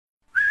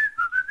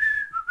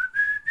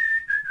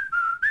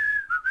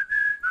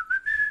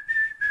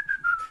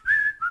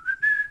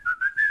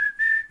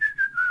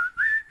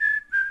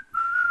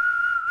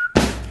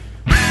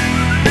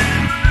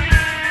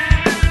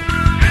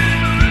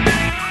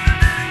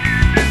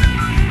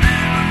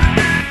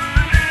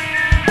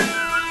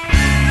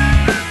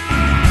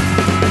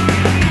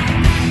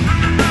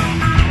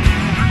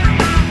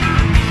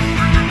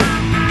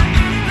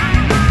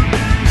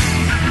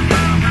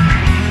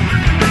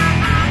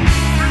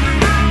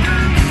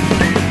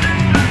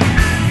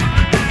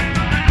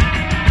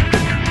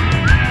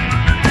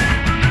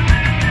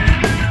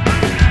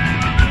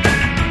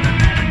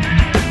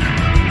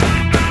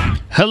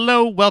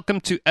Hello,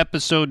 welcome to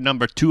episode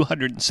number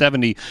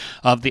 270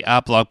 of the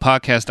Applog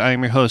Podcast. I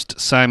am your host,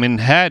 Simon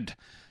Head.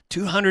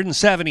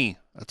 270.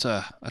 That's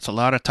a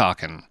lot of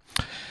talking.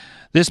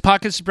 This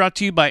podcast is brought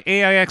to you by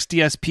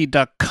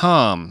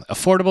AIXDSP.com.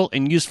 Affordable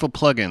and useful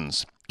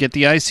plugins. Get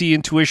the IC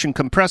Intuition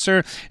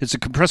Compressor. It's a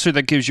compressor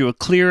that gives you a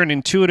clear and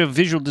intuitive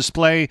visual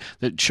display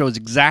that shows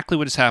exactly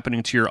what is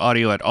happening to your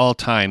audio at all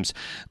times.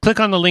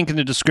 Click on the link in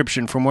the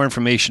description for more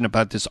information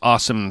about this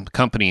awesome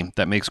company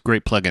that makes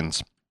great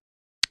plugins.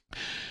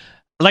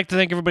 I'd like to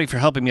thank everybody for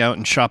helping me out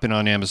and shopping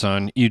on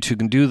Amazon. You too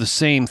can do the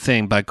same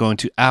thing by going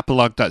to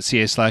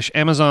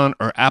apolog.ca/Amazon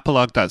or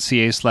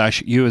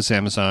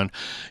apolog.ca/usamazon.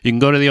 You can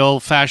go to the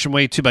old-fashioned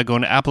way too by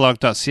going to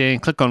apolog.ca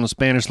and click on those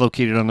banners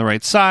located on the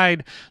right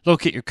side.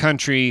 Locate your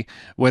country,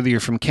 whether you're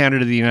from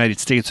Canada, the United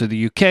States, or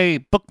the UK.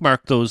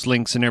 Bookmark those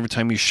links, and every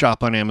time you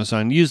shop on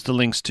Amazon, use the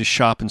links to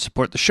shop and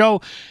support the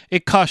show.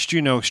 It costs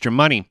you no extra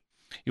money.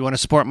 You want to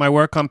support my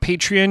work on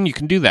Patreon? You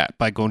can do that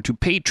by going to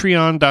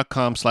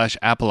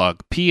patreon.com/apolog,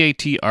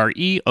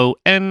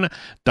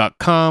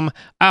 Patreon.com.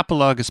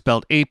 Apolog is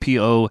spelled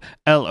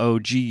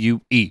APOLOGUE.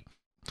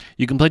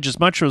 You can pledge as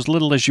much or as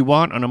little as you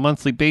want on a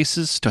monthly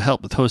basis to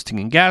help with hosting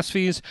and gas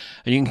fees,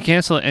 and you can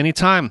cancel at any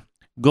time.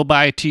 Go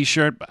buy a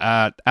t-shirt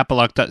at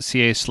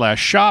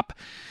apolog.ca/shop.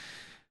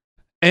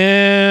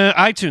 And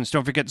iTunes,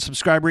 don't forget to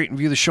subscribe, rate, and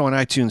review the show on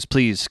iTunes.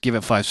 Please give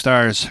it 5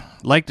 stars.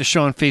 Like the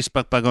show on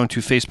Facebook by going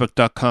to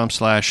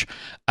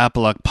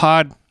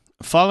facebook.com/ApologPod.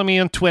 Follow me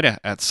on Twitter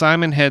at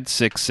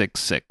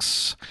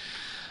SimonHead666.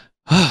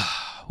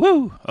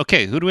 Woo!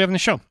 Okay, who do we have in the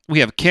show? We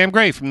have Cam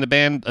Gray from the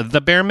band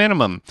The Bare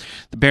Minimum.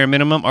 The Bare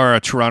Minimum are a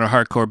Toronto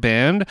hardcore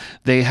band.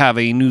 They have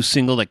a new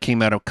single that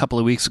came out a couple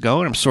of weeks ago,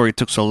 and I'm sorry it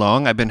took so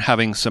long. I've been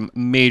having some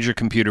major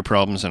computer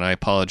problems, and I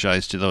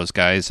apologize to those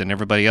guys and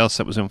everybody else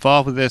that was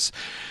involved with this.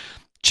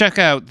 Check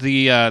out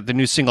the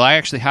new single. I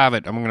actually have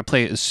it. I'm going to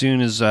play it as soon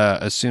as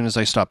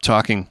I stop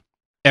talking.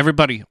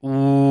 Everybody,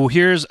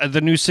 here's the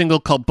new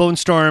single called Bone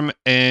Storm,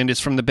 and it's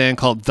from the band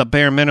called The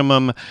Bare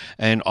Minimum,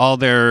 and all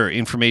their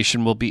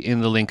information will be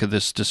in the link of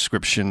this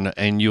description,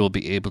 and you'll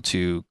be able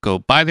to go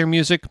buy their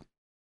music,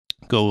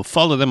 go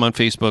follow them on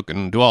Facebook,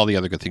 and do all the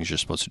other good things you're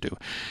supposed to do.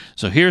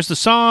 So here's the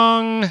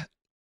song,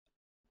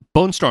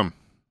 Bone Storm,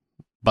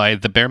 by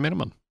The Bare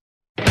Minimum.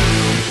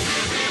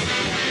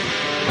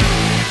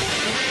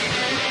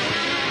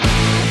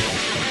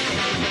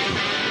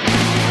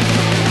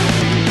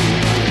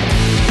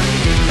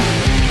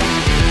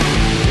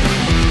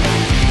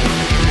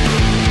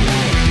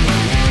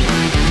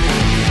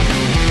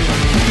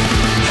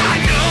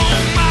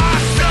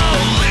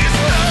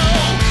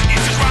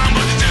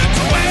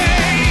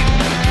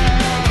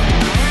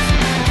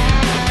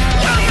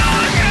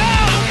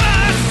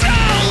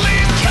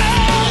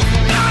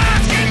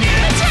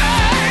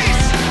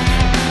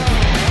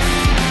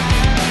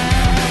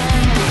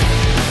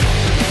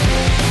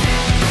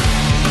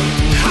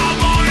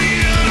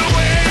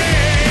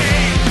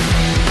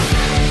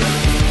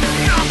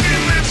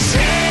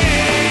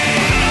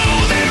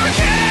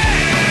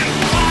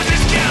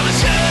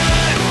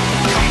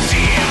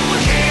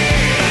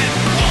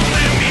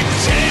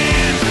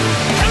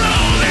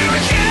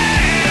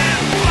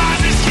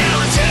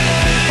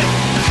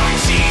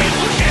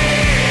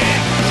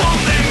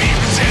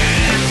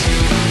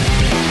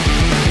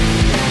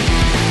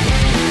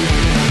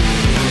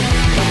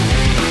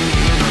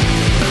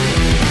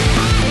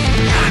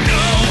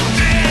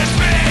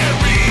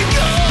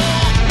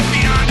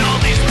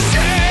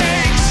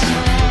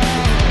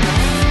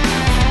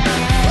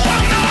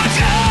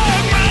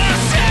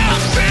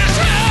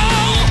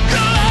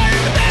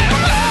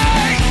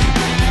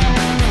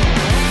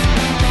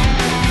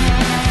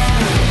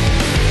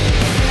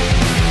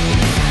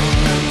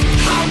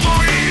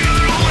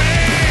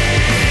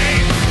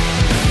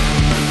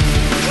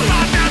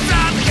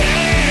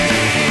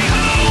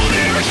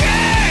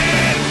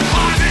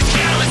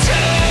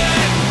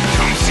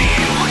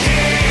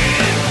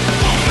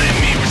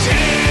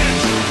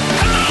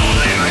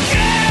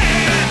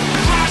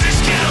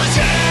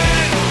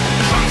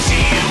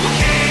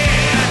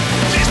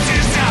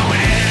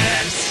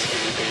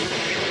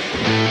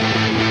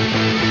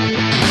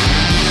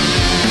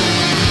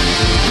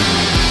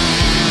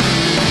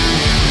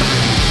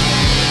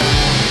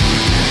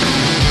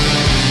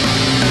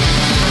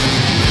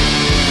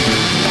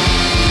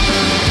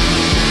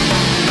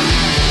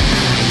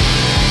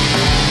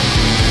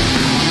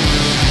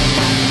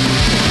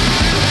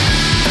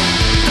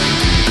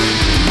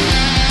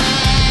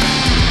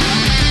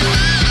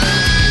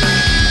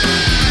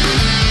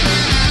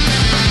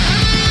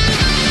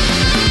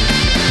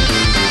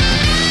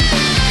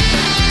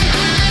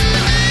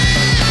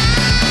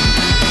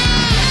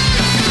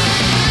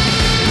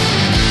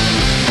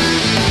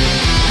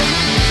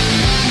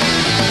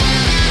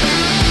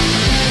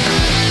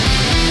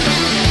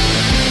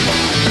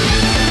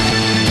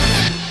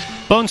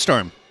 Bone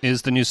Storm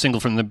is the new single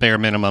from The Bare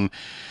Minimum.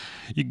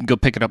 You can go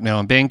pick it up now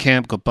on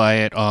Bandcamp. Go buy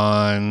it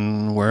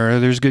on where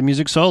there's good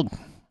music sold.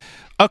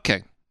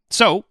 Okay,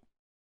 so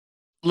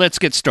let's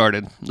get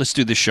started. Let's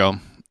do this show.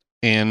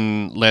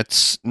 and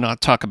let's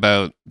not talk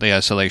about the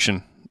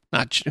isolation.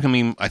 I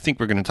mean, I think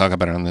we're going to talk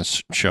about it on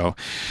this show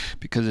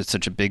because it's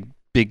such a big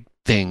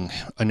thing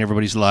on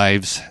everybody's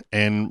lives.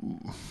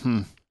 And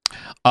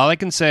all I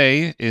can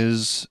say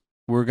is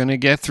we're going to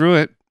get through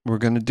it. We're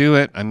going to do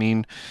it. I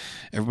mean,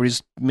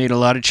 everybody's made a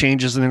lot of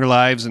changes in their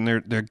lives, and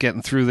they're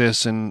getting through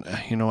this. And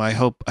I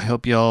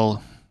hope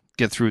y'all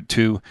get through it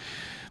too.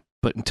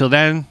 But until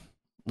then,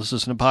 let's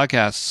listen to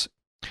podcasts.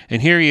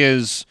 And here he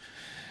is,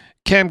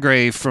 Cam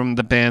Gray from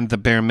the band The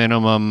Bare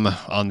Minimum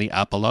on the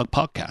Apolog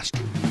Podcast.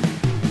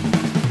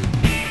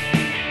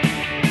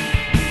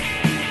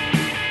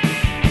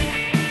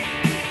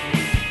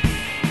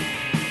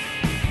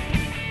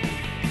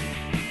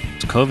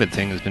 This COVID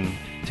thing has been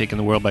taking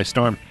the world by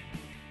storm.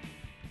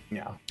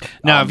 Yeah.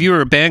 Now, if you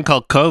were a band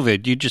called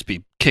COVID, you'd just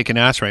be kicking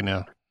ass right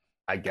now.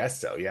 I guess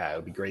so. Yeah, it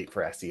would be great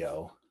for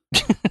SEO.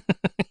 I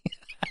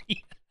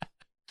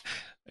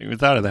never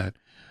thought of that.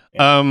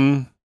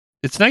 Yeah.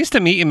 It's nice to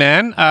meet you,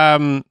 man.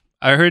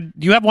 I heard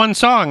you have one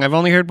song. I've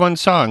only heard one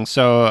song,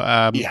 so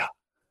Yeah.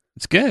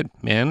 it's good,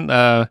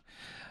 man.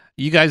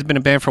 You guys have been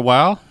a band for a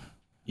while?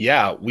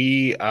 Yeah,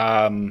 we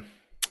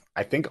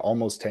I think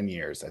almost 10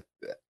 years.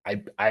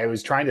 I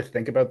was trying to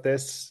think about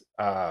this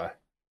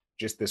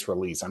just this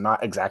release. I'm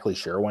not exactly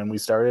sure when we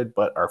started,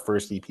 but our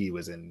first EP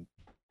was in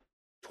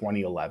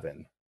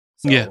 2011.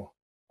 So Yeah.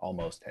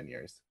 almost 10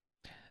 years.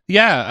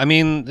 Yeah, I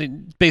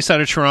mean, based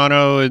out of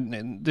Toronto,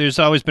 and there's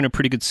always been a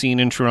pretty good scene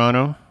in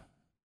Toronto.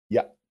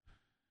 Yeah.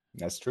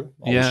 That's true.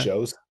 All Yeah. the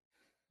shows.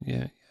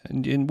 Yeah.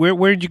 And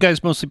where did you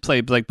guys mostly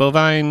play? Like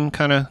Bovine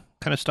kind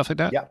of stuff like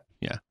that? Yeah.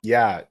 Yeah.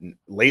 Yeah.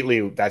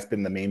 Lately that's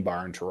been the main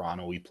bar in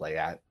Toronto we play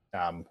at.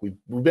 We've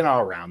been all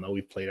around though.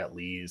 We've played at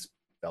Lee's,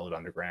 Velvet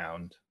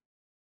Underground,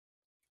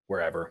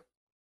 wherever.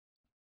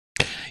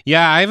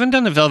 Yeah, I haven't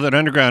done the Velvet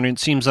Underground. It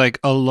seems like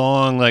a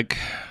long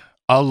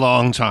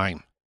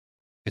time.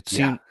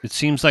 It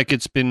seems like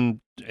it's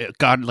been,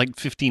 God, like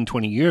 15,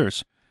 20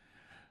 years.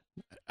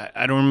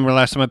 I don't remember the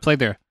last time I played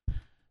there.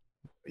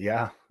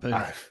 Yeah.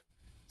 But,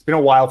 It's been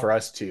a while for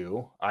us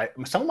too.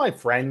 Some of my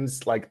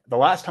friends, like the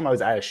last time I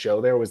was at a show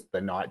there was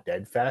the Not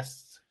Dead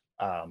Fest.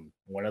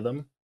 One of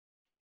them.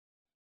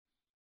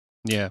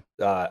 yeah.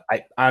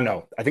 I don't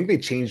know. I think they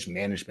changed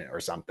management or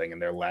something,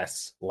 and they're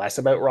less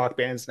about rock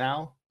bands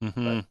now.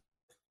 Mm-hmm.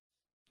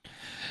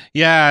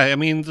 Yeah, I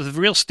mean, the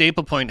real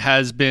staple point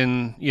has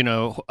been,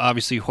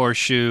 obviously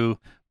Horseshoe,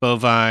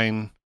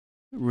 Bovine,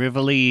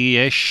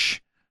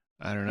 Rivoli-ish.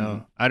 I don't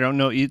know. I don't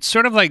know. It's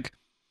sort of like,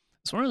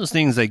 it's one of those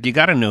things like you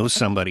got to know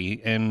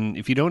somebody. And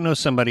if you don't know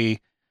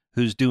somebody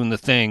who's doing the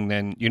thing,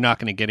 then you're not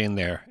going to get in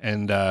there.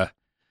 And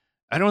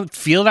I don't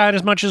feel that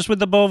as much as with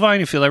the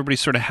Bovine. I feel everybody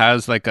sort of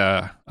has like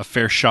a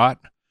fair shot.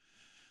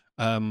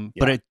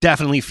 But I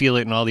definitely feel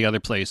it in all the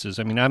other places.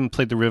 I mean, I haven't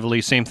played the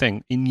Rivoli, same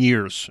thing, in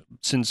years,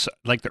 since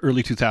like the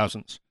early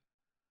 2000s.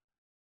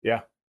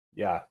 Yeah.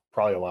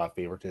 Probably a lot of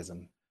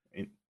favoritism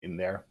in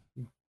there.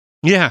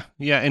 Yeah,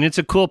 and it's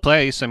a cool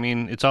place. I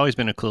mean, it's always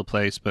been a cool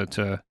place, but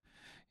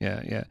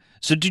yeah.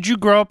 So did you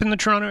grow up in the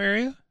Toronto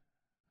area?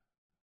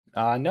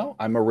 No,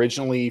 I'm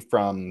originally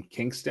from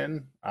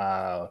Kingston.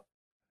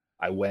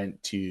 I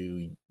went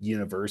to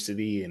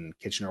university in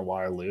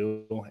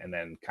Kitchener-Waterloo and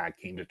then kind of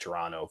came to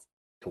Toronto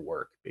to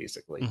work,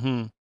 basically.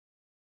 Mm-hmm.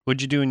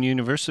 What'd you do in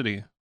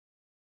university?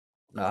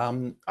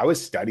 I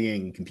was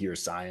studying computer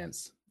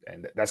science,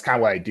 and that's kind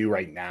of what I do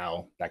right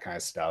now, that kind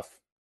of stuff.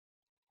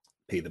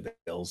 Pay the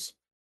bills.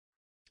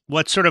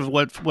 What sort of,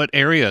 what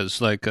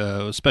areas, like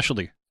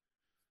specialty?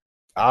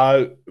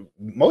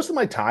 Most of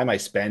my time I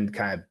spend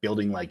kind of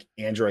building like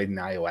Android and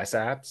iOS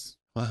apps,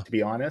 Wow. to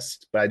be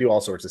honest, but I do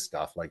all sorts of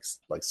stuff like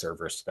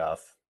server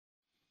stuff,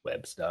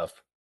 web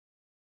stuff.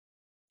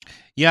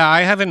 Yeah,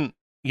 I haven't,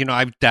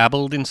 I've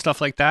dabbled in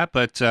stuff like that,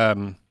 but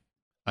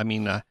I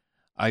mean,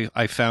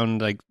 I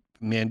found like,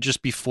 man,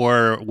 just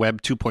before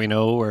Web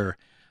 2.0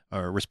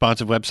 or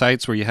responsive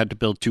websites where you had to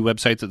build two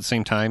websites at the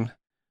same time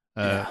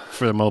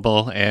for the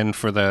mobile and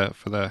for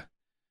the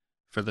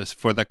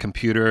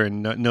computer,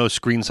 and no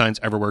screen signs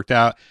ever worked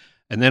out.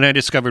 And then I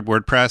discovered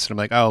WordPress, and I'm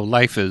like, oh,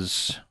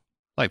 life's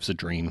a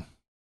dream.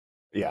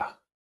 Yeah,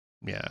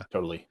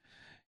 totally.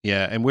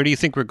 Yeah, and where do you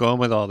think we're going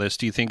with all this?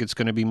 Do you think it's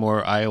going to be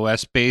more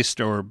iOS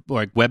based or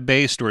like web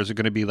based, or is it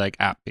going to be like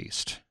app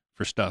based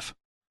for stuff?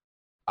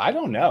 I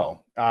don't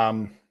know.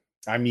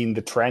 I mean,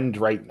 the trend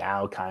right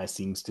now kind of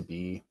seems to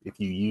be if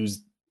you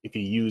use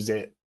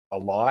it a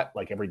lot,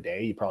 like every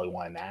day, you probably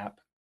want an app,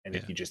 and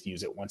if you just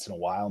use it once in a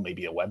while,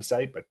 maybe a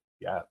website. But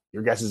yeah,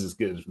 your guess is as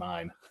good as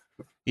mine.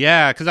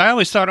 Yeah, because I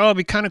always thought, it'd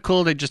be kind of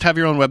cool to just have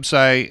your own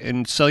website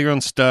and sell your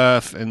own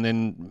stuff, and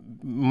then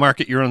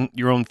market your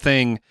own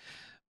thing.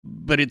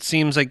 But it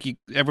seems like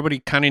everybody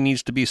kind of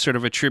needs to be sort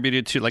of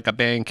attributed to like a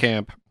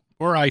Bandcamp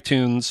or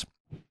iTunes.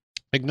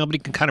 Like nobody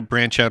can kind of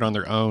branch out on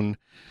their own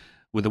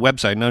with a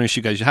website. Notice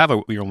you guys have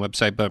your own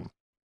website, but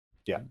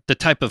the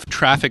type of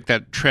traffic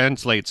that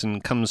translates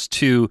and comes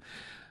to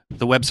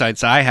the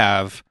websites I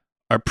have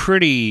are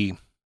pretty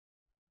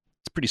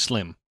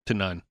slim to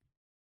none.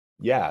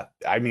 Yeah,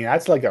 I mean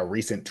that's like a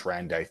recent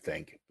trend. I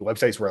think the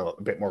websites were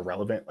a bit more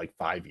relevant like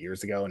 5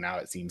 years ago. Now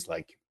it seems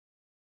like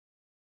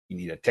you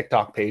need a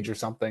TikTok page or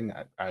something.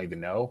 I don't even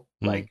know.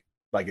 Mm,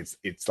 Like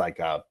it's like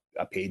a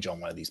page on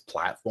one of these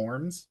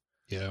platforms.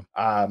 yeah.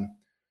 Um,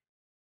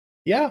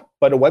 yeah,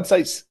 but a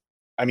website's.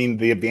 I mean,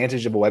 the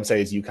advantage of a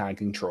website is you kind of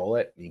control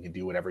it. You can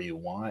do whatever you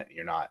want.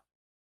 You're not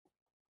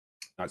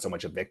so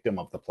much a victim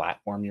of the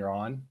platform you're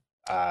on.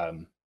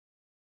 Um,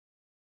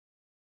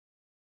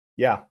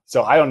 yeah,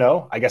 so I don't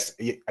know. I guess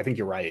I think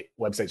you're right.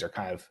 Websites are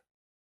kind of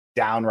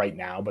down right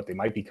now, but they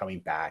might be coming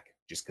back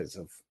just because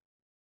of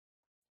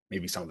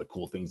maybe some of the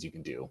cool things you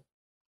can do.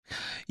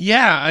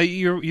 Yeah,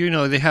 you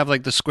know they have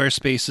like the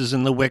Squarespaces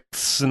and the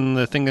Wix and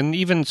the thing, and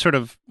even sort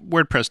of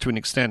WordPress to an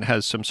extent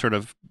has some sort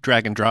of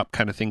drag and drop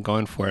kind of thing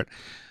going for it.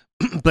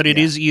 But it Yeah,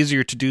 is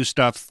easier to do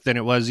stuff than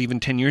it was even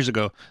 10 years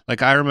ago.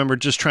 Like I remember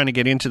just trying to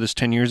get into this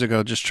 10 years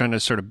ago, just trying to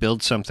sort of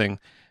build something,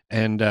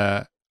 and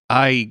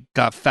I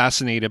got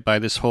fascinated by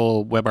this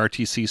whole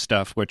WebRTC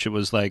stuff, which it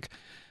was like,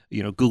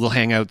 you know, Google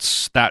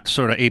Hangouts, that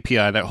sort of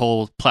API, that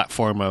whole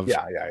platform of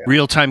yeah,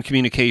 real time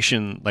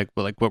communication, like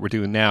what we're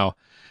doing now,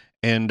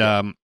 and yeah,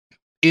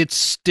 it's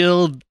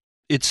still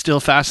it's still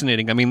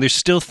fascinating. I mean, there's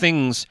still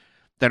things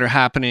that are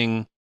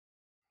happening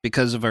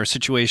because of our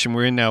situation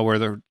we're in now, where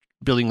they're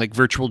building like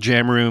virtual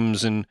jam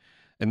rooms and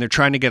they're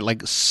trying to get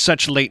like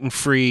such latent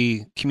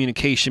free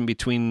communication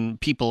between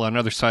people on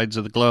other sides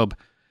of the globe.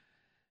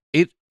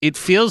 It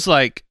feels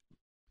like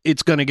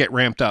it's going to get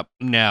ramped up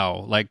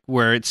now, like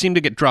where it seemed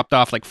to get dropped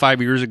off like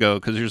 5 years ago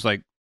because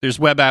there's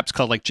web apps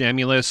called like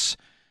Jamulus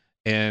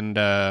and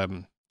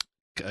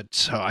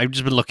so I've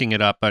just been looking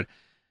it up, but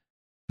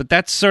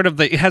that's sort of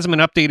it hasn't been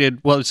updated.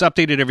 Well, it's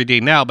updated every day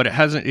now, but it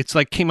hasn't. It's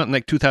like came out in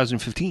like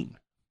 2015,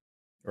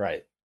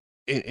 right.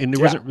 and there Yeah,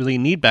 wasn't really a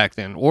need back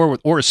then, or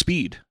a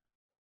speed.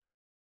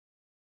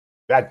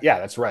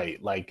 that's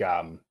right. Like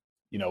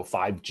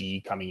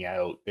 5G coming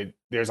out.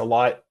 There's a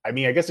lot. I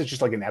mean, I guess it's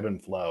just like an ebb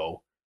and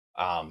flow.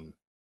 Um,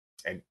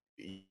 and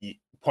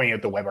pointing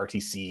out the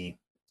WebRTC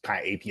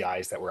kind of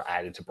APIs that were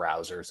added to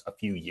browsers a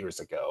few years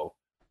ago,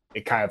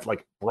 it kind of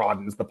like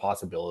broadens the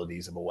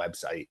possibilities of a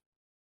website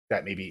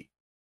that maybe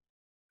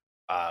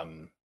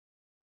um,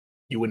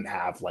 you wouldn't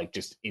have like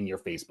just in your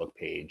Facebook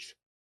page.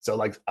 So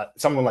like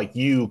someone like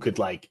you could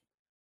like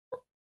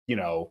you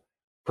know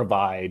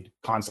provide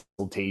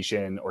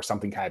consultation or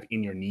something kind of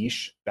in your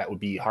niche that would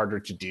be harder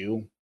to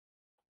do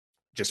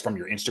just from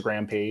your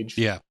Instagram page.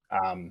 Yeah.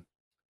 Um,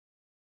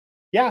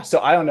 yeah, so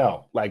I don't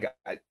know. Like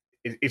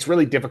it's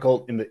really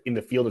difficult in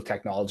the field of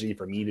technology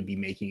for me to be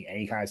making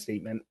any kind of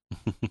statement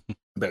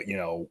about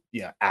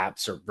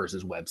apps or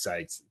versus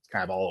websites. It's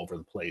kind of all over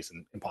the place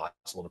and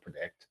impossible to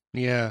predict.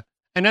 Yeah.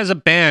 And as a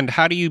band,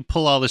 how do you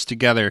pull all this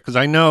together? Because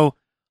I know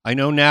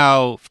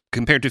now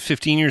compared to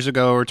 15 years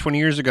ago or 20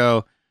 years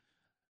ago,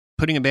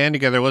 putting a band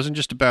together wasn't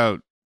just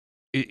about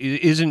it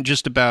isn't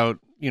just about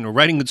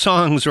writing good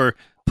songs or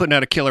putting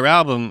out a killer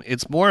album.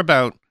 It's more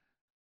about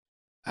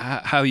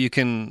how you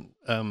can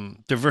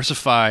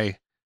diversify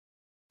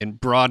and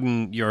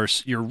broaden your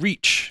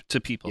reach to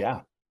people.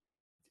 Yeah,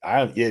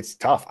 it's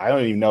tough. I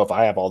don't even know if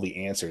I have all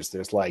the answers.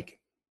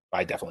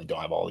 I definitely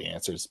don't have all the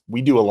answers.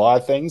 We do a lot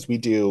of things. We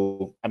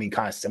do, I mean,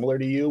 kind of similar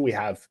to you. We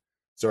have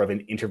sort of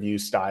an interview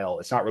style.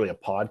 It's not really a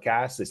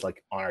podcast. It's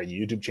like on our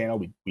YouTube channel.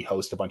 We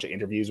host a bunch of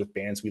interviews with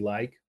bands we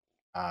like.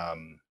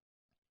 Um,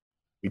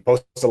 we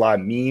post a lot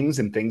of memes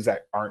and things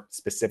that aren't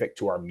specific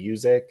to our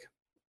music,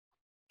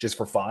 just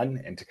for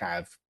fun and to kind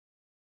of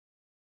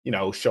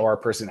show our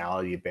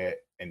personality a bit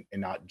and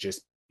not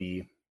just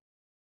be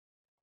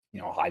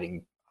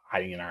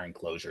hiding in our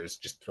enclosures,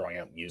 just throwing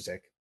out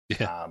music.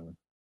 Yeah. Um,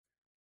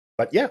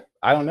 but yeah,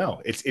 I don't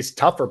know. It's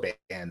tough for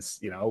bands.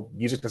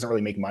 Music doesn't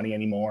really make money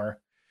anymore,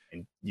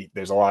 and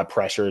there's a lot of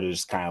pressure to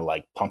just kind of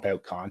like pump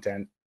out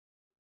content.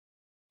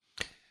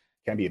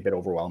 It can be a bit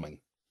overwhelming.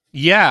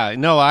 Yeah,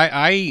 no,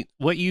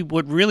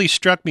 what really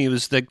struck me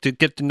was like to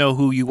get to know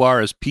who you are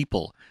as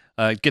people,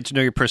 get to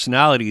know your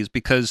personalities,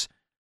 because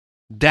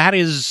that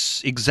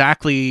is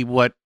exactly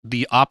what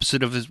the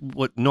opposite of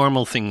what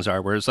normal things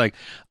are. Where it's like,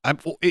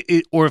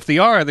 or if they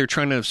are, they're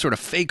trying to sort of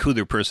fake who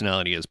their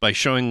personality is by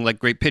showing like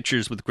great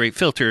pictures with great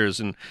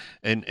filters and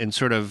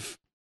sort of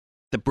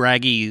the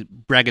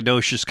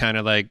braggadocious kind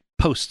of like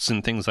posts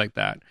and things like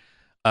that.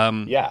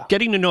 Yeah,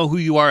 Getting to know who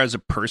you are as a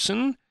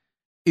person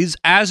is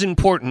as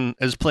important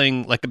as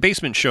playing like a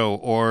basement show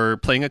or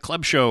playing a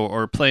club show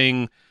or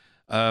playing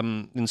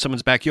in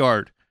someone's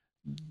backyard.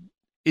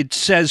 It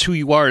says who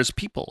you are as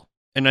people.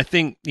 And I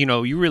think,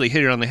 you really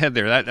hit it on the head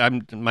there.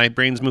 My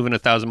brain's moving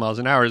 1,000 miles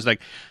an hour. Is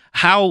like,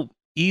 how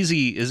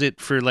easy is it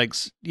for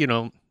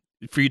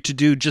for you to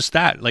do just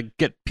that? Like,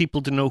 get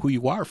people to know who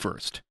you are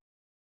first.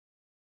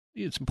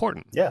 It's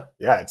important yeah.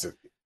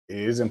 It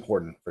is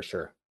important for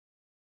sure.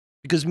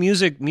 because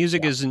music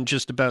Yeah, isn't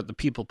just about the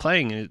people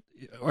playing it,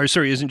 or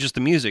sorry, isn't just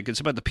the music. It's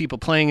about the people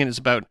playing it. It's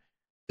about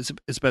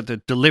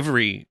the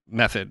delivery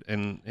method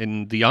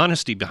and the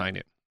honesty behind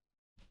it.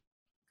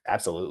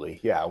 absolutely.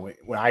 Yeah,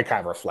 when I kind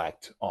of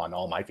reflect on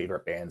all my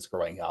favorite bands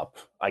growing up,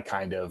 I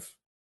kind of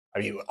I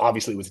mean,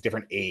 obviously it was a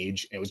different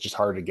age and it was just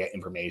harder to get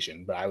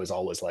information, but I was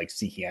always like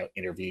seeking out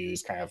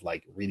interviews, kind of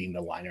like reading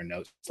the liner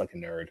notes like a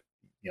nerd.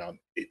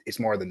 It's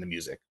more than the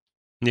music.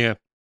 Yeah.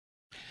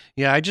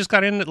 Yeah. I just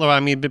got into, well, I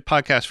mean, been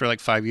podcast for like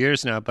 5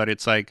 years now, but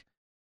it's like,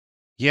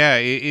 yeah,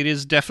 it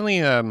is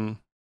definitely,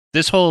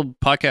 this whole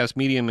podcast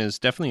medium is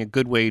definitely a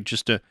good way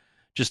just to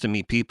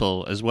meet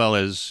people as well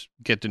as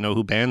get to know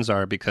who bands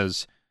are,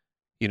 because,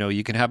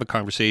 you can have a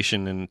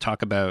conversation and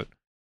talk about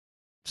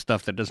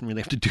stuff that doesn't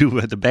really have to do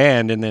with the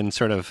band, and then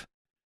sort of,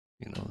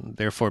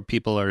 therefore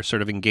people are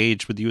sort of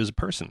engaged with you as a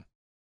person.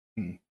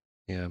 Hmm.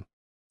 Yeah.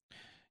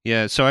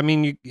 Yeah. So, I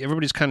mean,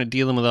 everybody's kind of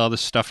dealing with all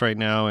this stuff right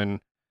now. And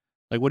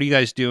like, what are you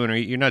guys doing?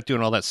 You're not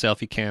doing all that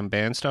selfie cam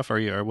band stuff, are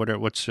you? Or what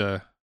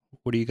are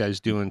you guys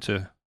doing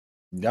to?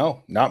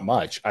 No, not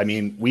much. I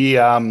mean, we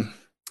under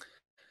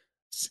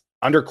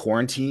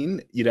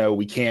quarantine,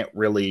 we can't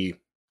really,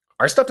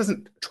 our stuff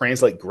doesn't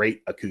translate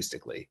great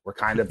acoustically. We're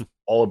kind of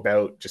all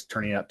about just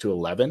turning it up to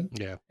 11.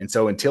 Yeah. And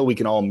so until we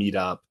can all meet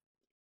up,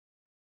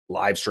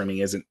 live streaming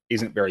isn't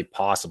very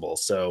possible.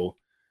 So,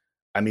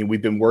 I mean,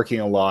 we've been working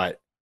a lot.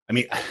 I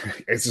mean,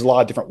 it's a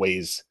lot of different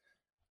ways.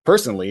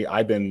 Personally,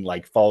 I've been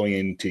like falling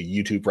into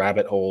YouTube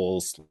rabbit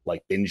holes,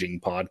 like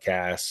binging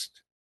podcast,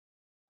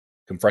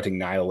 confronting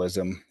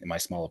nihilism in my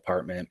small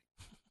apartment.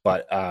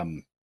 But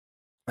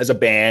as a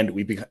band,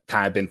 we've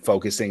kind of been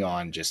focusing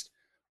on just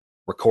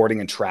recording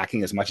and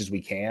tracking as much as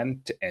we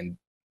can and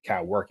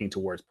kind of working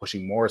towards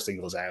pushing more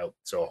singles out.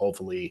 So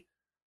hopefully,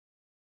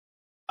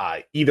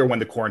 either when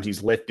the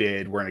quarantine's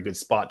lifted, we're in a good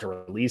spot to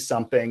release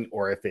something,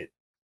 or if it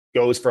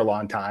goes for a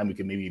long time, we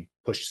can maybe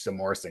push some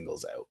more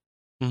singles out.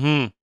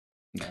 Mm-hmm.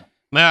 Yeah.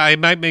 I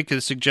might make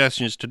a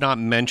suggestion is to not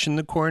mention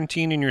the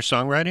quarantine in your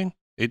songwriting.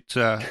 I think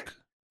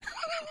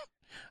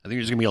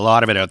there's gonna be a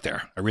lot of it out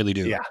there. I really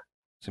do. Yeah.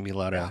 There's gonna be a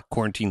lot of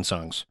quarantine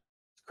songs.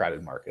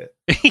 Crowded market.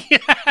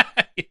 Yeah,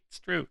 it's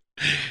true.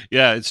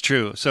 Yeah, it's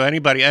true. So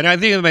anybody, and I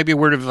think it might be a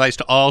word of advice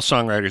to all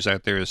songwriters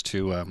out there, is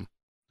to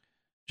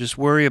just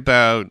worry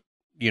about,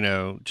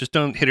 just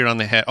don't hit it on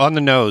the head, on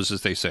the nose,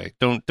 as they say.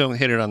 Don't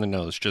hit it on the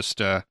nose. Just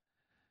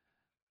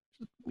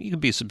you can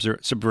be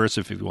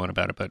subversive if you want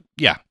about it, but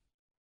yeah,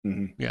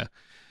 yeah,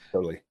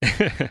 totally.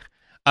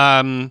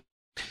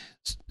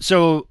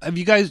 So have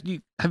you guys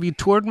have you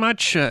toured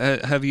much?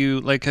 Have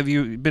you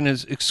been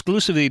as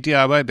exclusively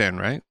DIY band,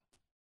 right?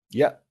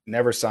 Yeah,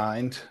 never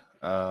signed.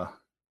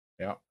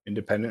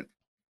 Independent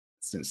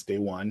since day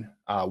one.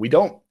 We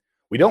don't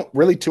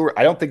really tour.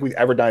 I don't think we've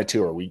ever done a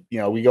tour. We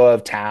go out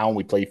of town,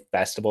 we play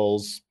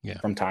festivals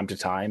from time to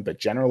time, but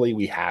generally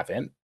we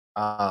haven't.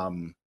 I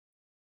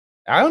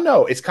don't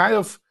know. It's kind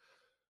of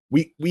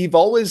we've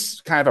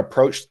always kind of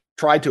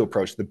tried to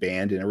approach the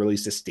band in a really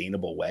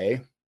sustainable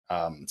way.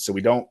 So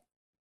we don't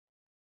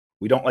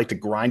like to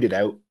grind it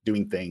out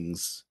doing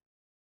things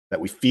that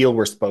we feel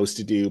we're supposed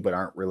to do but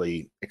aren't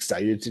really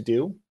excited to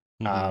do.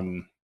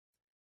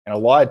 And a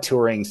lot of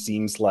touring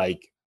seems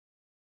like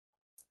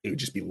it would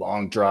just be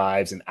long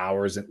drives and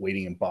hours and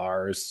waiting in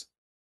bars.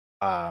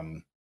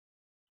 And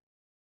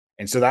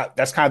so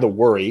that's kind of the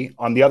worry.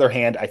 On the other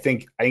hand, I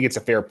think it's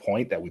a fair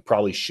point that we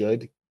probably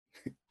should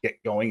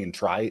get going and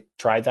try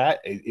that.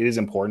 It is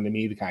important to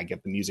me to kind of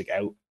get the music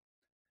out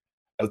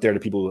there to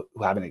people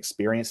who haven't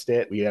experienced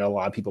it. We had a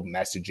lot of people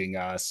messaging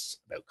us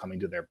about coming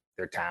to their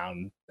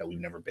town that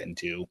we've never been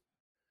to.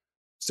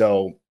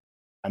 So,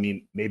 I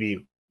mean,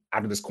 maybe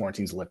after this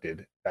quarantine's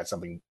lifted, that's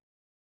something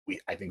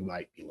I think we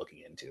might be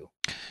looking into.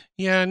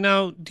 Yeah.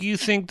 Now, do you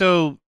think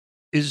though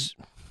I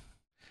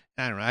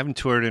don't know. I haven't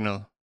toured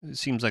it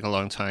seems like a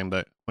long time,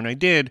 but when I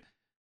did,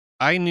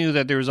 I knew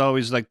that there was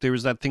always there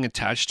was that thing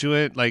attached to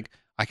it. Like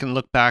I can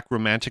look back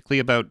romantically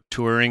about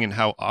touring and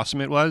how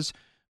awesome it was,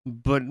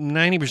 but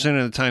 90%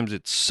 of the times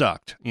it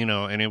sucked,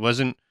 and it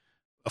wasn't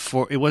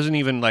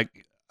even like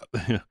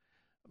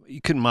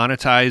you couldn't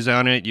monetize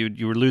on it.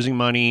 You were losing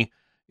money.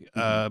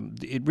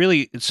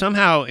 It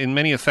somehow in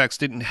many effects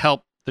didn't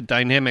help the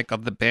dynamic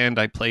of the band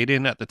I played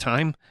in at the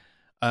time.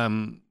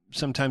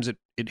 Sometimes it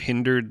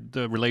hindered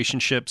the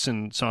relationships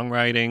and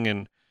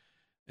songwriting,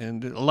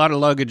 and a lot of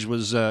luggage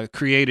was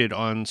created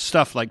on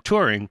stuff like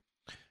touring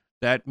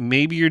that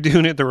maybe you're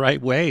doing it the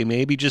right way.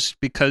 Maybe just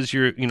because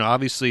you're,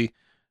 obviously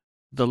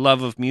the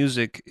love of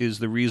music is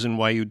the reason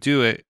why you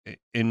do it.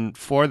 And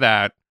for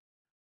that,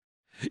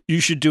 you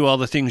should do all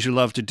the things you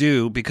love to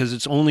do because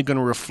it's only going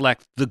to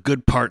reflect the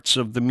good parts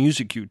of the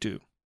music you do.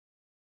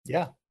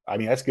 Yeah. I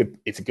mean, that's good.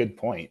 It's a good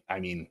point. I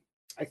mean,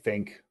 I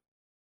think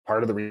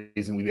part of the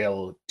reason we've been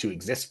able to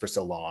exist for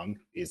so long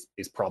is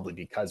probably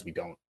because we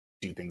don't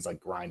do things like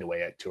grind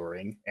away at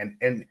touring.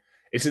 And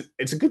it's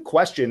a good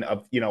question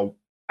of,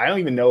 I don't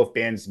even know if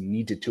bands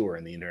need to tour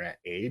in the internet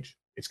age.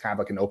 It's kind of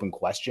like an open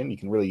question. You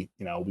can really,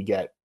 we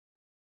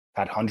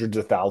had hundreds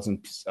of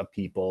thousands of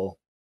people,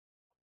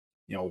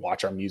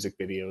 watch our music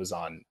videos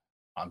on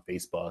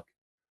Facebook.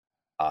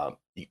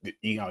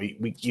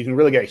 You can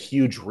really get a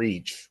huge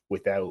reach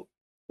without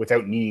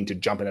needing to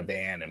jump in a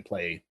van and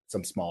play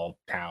some small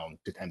town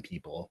to 10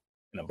 people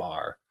in a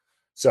bar.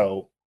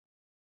 So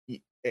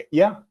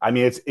Yeah, I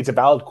mean it's a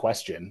valid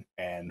question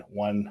and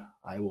one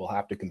I will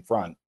have to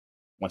confront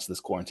once this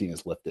quarantine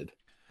is lifted.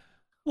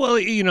 Well,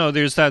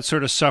 there's that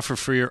sort of suffer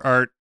for your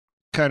art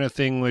kind of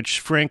thing, which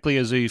frankly,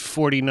 as a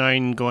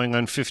 49 going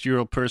on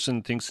 50-year-old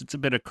person, thinks it's a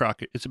bit of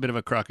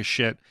a crock of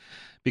shit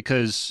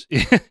because,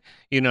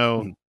 you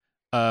know,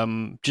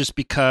 Mhm. just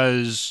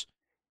because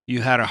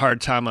you had a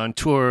hard time on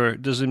tour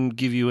doesn't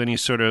give you any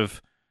sort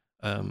of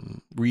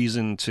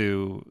reason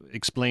to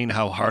explain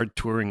how hard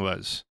touring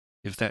was.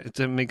 If that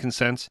making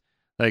sense,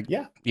 like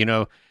Yeah, you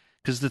know,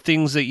 because the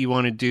things that you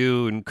want to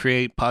do and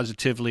create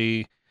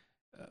positively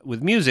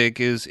with music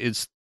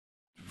is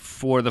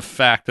for the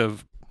fact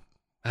of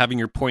having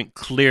your point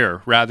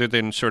clear rather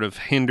than sort of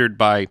hindered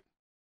by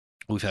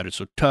we've had it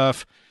so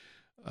tough.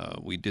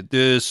 We did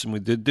this and we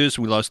did this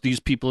and we lost these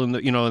people in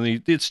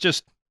the it's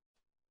just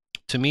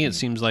to me it Mhm.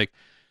 seems like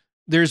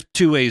there's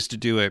two ways to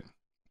do it.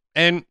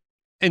 And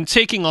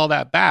taking all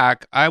that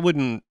back, I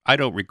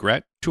don't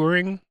regret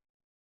touring.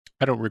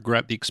 I don't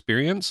regret the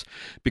experience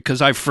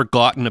because I've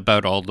forgotten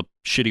about all the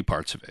shitty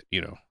parts of it.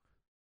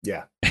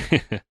 Yeah,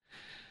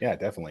 yeah,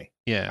 definitely.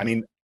 I Yeah.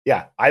 mean,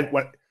 yeah, I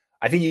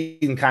think you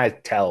can kind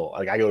of tell.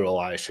 Like I go to a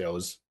lot of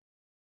shows,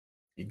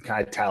 you can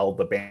kind of tell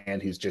the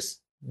band who's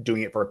just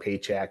doing it for a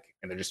paycheck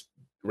and they're just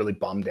really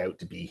bummed out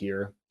to be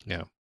here.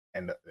 Yeah.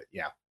 And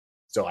yeah,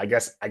 so I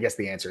guess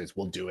the answer is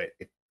we'll do it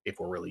if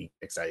we're really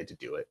excited to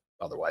do it.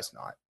 Otherwise,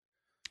 not.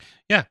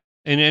 Yeah.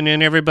 And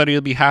everybody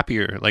will be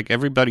happier. Like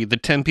everybody, the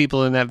 10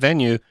 people in that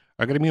venue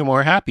are going to be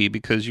more happy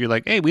because you're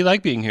like, "Hey, we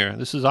like being here.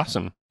 This is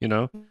awesome."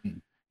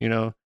 Mhm. You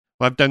know,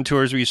 well, I've done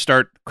tours where you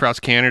start across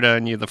Canada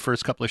and you the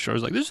first couple of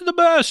shows like this is the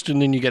best, and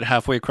then you get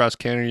halfway across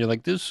Canada and you're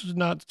like this is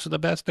not the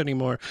best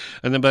anymore,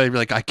 and then but you're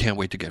like I can't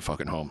wait to get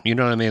fucking home. You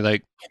know what I mean?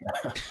 Like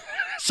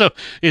so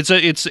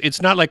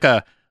it's not like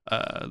a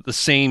the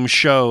same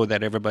show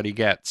that everybody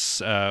gets.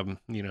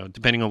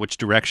 Depending on which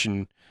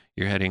direction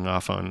you're heading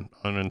off on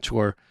a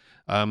tour.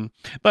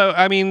 But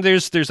I mean,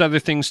 there's other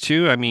things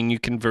too. I mean, you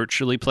can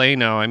virtually play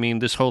now. I mean,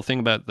 this whole thing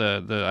about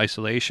the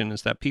isolation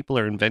is that people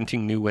are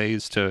inventing new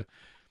ways to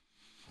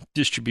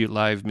distribute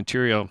live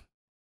material,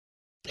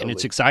 and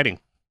it's Totally. exciting.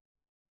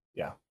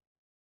 Yeah.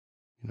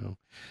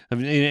 I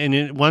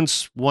mean,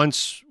 once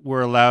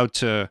we're allowed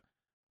to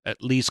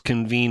at least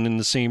convene in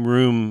the same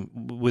room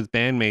with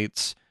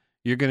bandmates,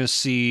 you're going to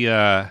see,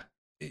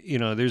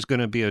 there's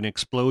going to be an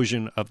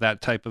explosion of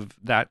that type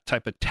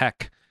of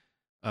tech.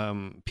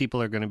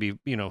 People are going to be,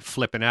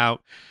 flipping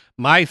out.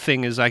 My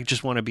thing is, I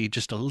just want to be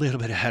just a little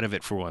bit ahead of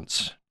it for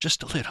once,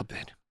 just a little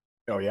bit.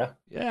 Oh yeah.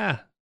 Yeah.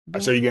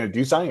 So you're gonna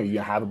do something? Are you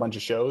gonna have a bunch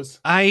of shows?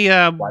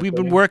 Live We've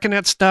been playing? working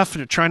at stuff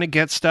and trying to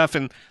get stuff,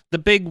 and the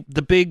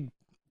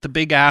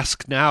big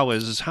ask now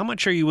is how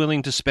much are you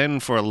willing to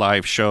spend for a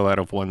live show out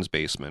of one's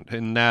basement?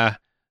 And I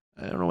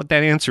don't know what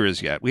that answer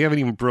is yet. We haven't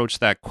even broached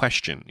that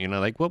question.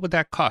 Like what would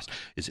that cost?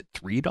 Is it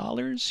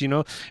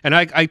 $3? And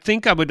I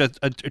think I would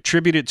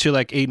attribute it to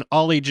like an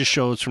all ages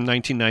shows from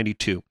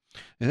 1992.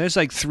 And there's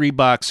like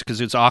 $3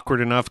 because it's awkward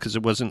enough because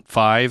it wasn't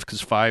five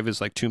because five is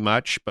like too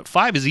much. But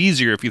five is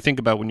easier if you think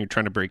about when you're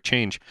trying to break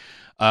change.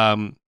 But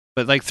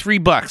like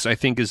 $3, I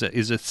think is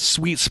a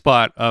sweet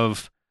spot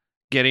of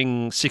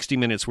getting 60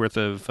 minutes worth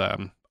of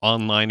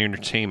online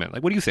entertainment.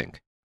 Like, what do you think?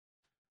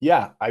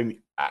 Yeah,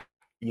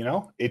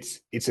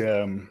 it's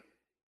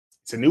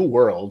a new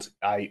world.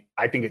 I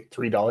think at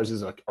 $3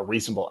 is a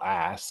reasonable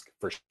ask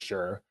for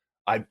sure.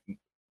 I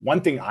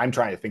One thing I'm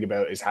trying to think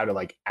about is how to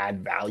like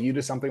add value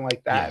to something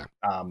like Yeah.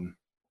 that.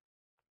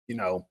 You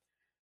know,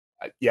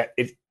 yeah,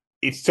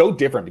 it's so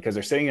different because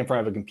they're sitting in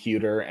front of a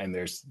computer and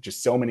there's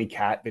just so many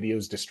cat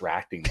videos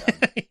distracting them.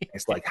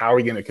 It's like, how are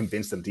we going to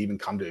convince them to even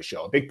come to a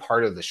show? A big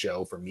part of the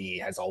show for me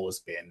has always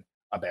been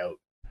about,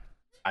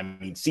 I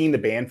mean, seeing the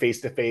band face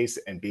to face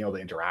and being able to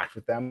interact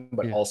with them,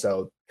 but Yeah.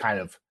 also kind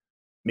of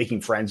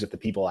making friends with the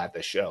people at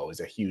the show is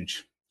a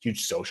huge,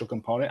 huge social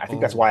component. I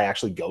think that's Oh, why I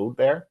actually go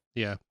there.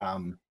 yeah.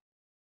 Um,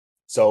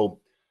 so,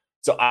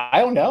 so I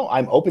don't know.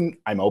 I'm open.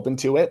 I'm open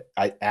to it.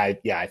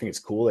 Yeah, I think it's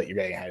cool that you're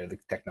getting ahead of the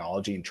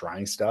technology and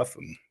trying stuff.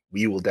 And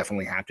we will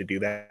definitely have to do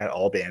that.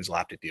 All bands will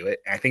have to do it.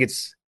 And I think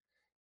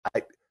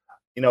I,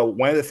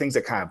 one of the things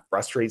that kind of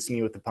frustrates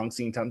me with the punk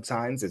scene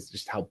sometimes is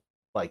just how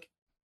like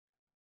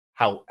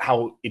how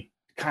it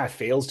kind of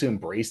fails to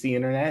embrace the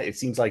internet. It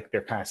seems like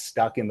they're kind of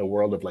stuck in the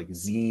world of like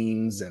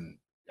zines and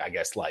I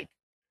guess like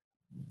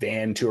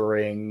van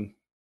touring.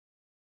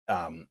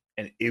 And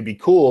it would be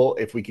cool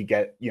if we could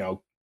get,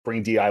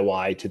 bring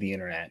DIY to the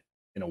internet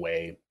in a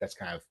way that's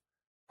kind of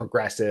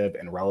progressive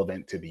and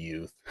relevant to the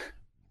youth,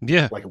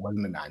 Yeah. like it was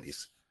in the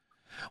 90s.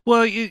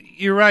 Well,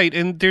 you're right.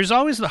 And there's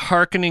always the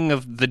hearkening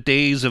of the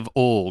days of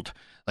old.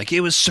 Like,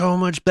 it was so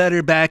much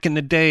better back in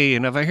the day.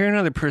 And if I hear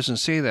another person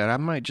say that, I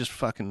might just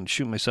fucking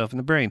shoot myself in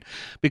the brain.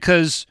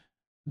 Because,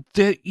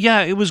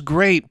 yeah, it was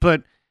great,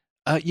 but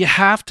you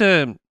have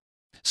to.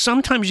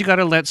 Sometimes you got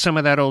to let some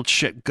of that old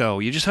shit go.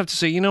 You just have to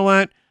say, you know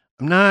what?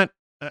 I'm not.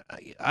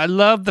 I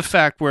love the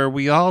fact where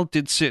we all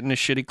did sit in a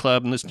shitty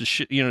club and listen to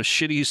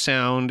shitty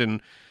sound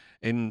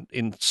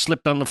and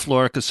slipped on the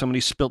floor because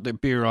somebody spilt their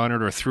beer on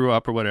it or threw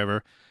up or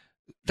whatever.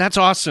 that's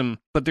awesome.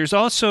 But there's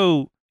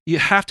also, you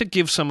have to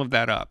give some of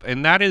that up.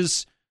 And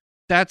that's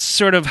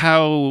sort of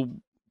how,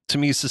 to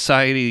me,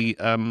 society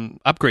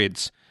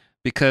upgrades,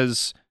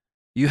 because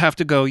you have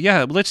to go,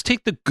 yeah, let's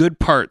take the good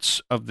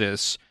parts of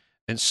this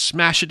and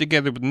smash it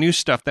together with new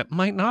stuff that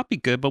might not be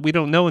good, but we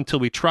don't know until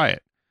we try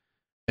it.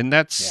 And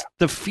that's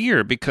the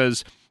fear,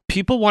 because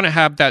people want to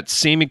have that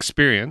same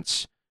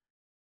experience,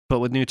 but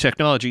with new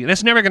technology. And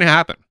that's never going to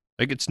happen.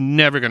 Like, it's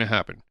never going to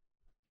happen.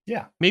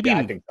 Yeah. Maybe I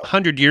in think so.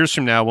 100 years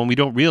from now, when we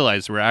don't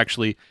realize we're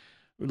actually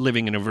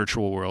living in a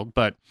virtual world.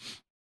 But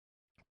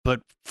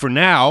for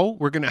now,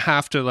 we're going to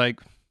have to, like,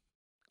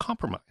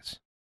 compromise.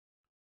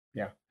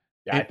 Yeah.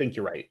 I think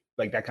you're right.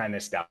 Like, that kind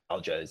of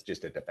nostalgia is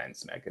just a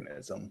defense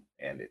mechanism,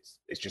 and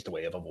it's just a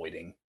way of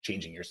avoiding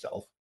changing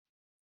yourself.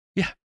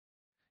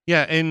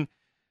 Yeah, and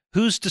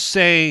who's to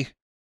say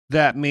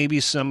that maybe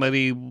it's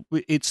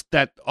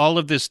that all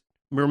of this,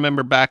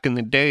 remember back in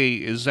the day,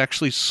 is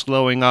actually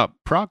slowing up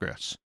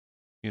progress,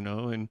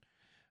 and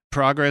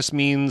progress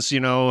means,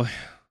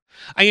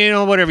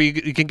 whatever,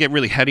 you can get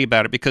really heady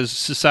about it, because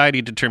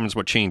society determines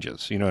what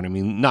changes, you know what I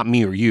mean? Not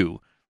me or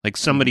you. Like,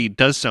 somebody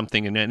does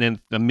something, and then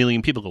a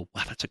million people go,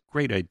 wow, that's a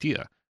great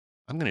idea.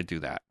 I'm going to do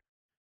that.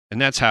 And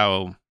that's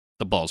how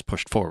the ball's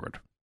pushed forward.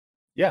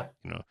 Yeah.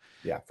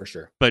 Yeah, for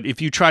sure. But if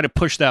you try to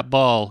push that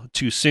ball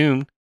too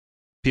soon,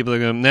 people are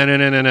going,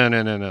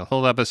 no.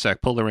 Hold up a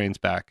sec. Pull the reins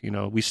back.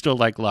 We still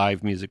like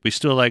live music. We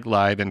still like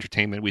live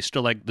entertainment. We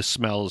still like the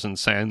smells and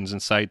sounds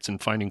and sights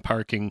and finding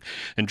parking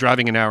and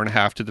driving an hour and a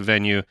half to the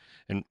venue.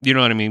 And you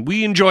know what I mean?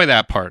 We enjoy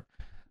that part.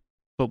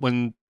 But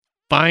when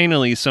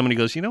finally somebody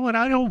goes, you know what?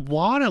 I don't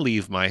want to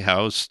leave my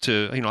house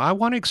to, I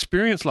want to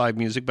experience live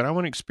music, but I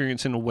want to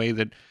experience in a way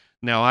that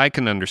now I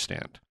can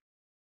understand.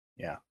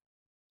 Yeah.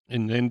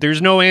 And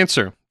there's no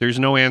answer. There's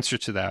no answer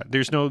to that.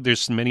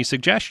 There's many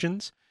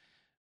suggestions,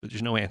 but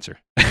there's no answer.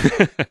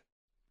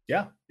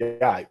 Yeah.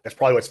 That's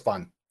probably what's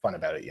fun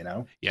about it,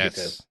 Yes. You get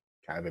to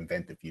kind of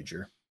invent the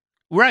future.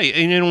 Right.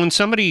 And when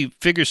somebody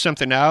figures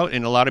something out,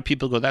 and a lot of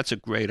people go, that's a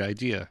great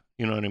idea.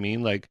 You know what I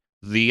mean? Like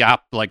the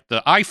app, like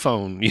the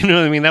iPhone, you know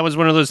what I mean? That was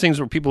one of those things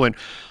where people went,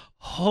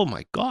 oh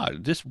my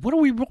God, what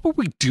were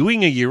we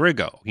doing a year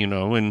ago?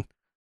 And,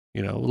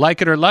 like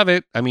it or love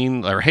it.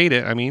 Or hate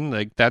it.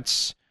 Like,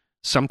 that's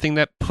something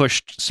that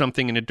pushed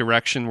something in a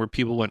direction where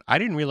people went, I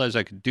didn't realize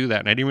I could do that.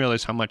 And I didn't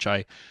realize how much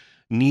I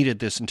needed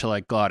this until I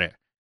got it.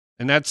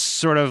 And that's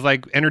sort of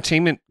like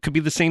entertainment could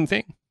be the same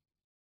thing.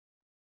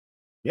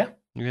 Yeah.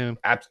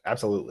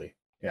 Absolutely.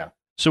 Yeah.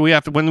 So we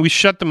have to, when we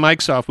shut the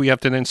mics off, we have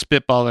to then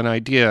spitball an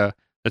idea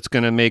that's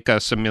going to make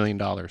us $1 million.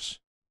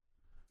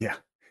 Yeah.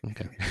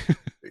 Okay.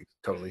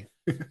 Totally.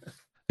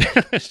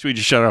 Should we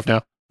just shut it off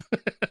now?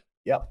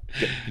 Yep.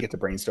 Get to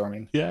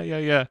brainstorming.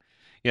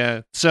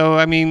 Yeah.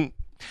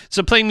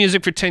 So playing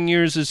music for 10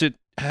 years,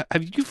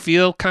 have you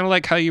feel kind of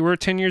like how you were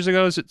 10 years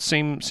ago? Is it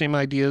same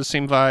ideas,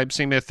 same vibe,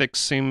 same ethics,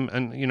 same,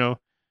 and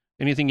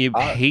anything you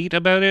hate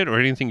about it or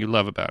anything you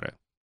love about it?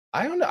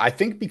 I don't know. I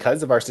think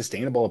because of our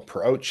sustainable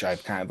approach,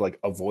 I've kind of like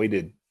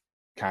avoided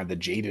kind of the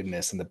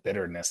jadedness and the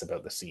bitterness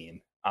about the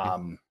scene.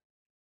 I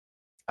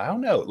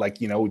don't know. Like,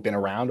 we've been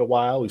around a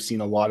while. We've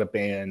seen a lot of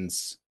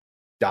bands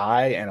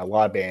die and a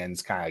lot of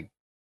bands kind of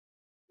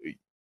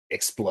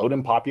explode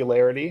in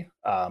popularity.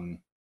 That's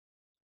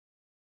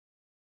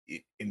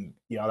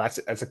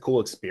a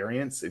cool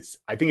experience.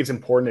 I think it's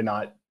important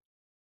to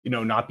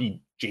not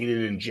be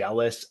jaded and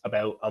jealous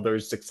about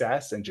others'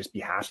 success and just be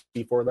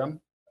happy for them.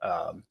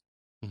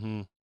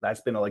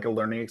 That's been a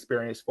learning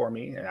experience for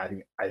me, and I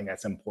think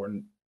that's an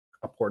important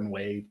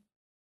way,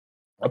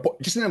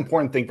 just an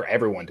important thing for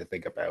everyone to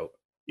think about.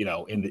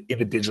 In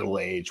the digital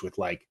age with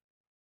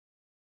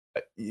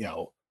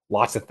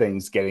lots of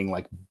things getting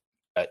like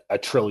a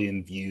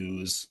trillion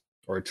views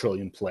or a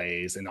trillion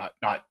plays, and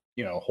not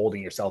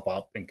holding yourself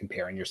up and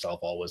comparing yourself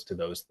always to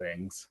those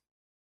things.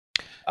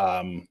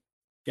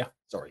 Yeah,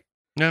 sorry.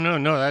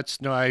 No,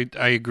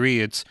 I agree.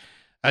 It's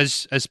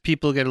as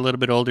people get a little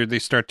bit older, they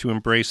start to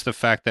embrace the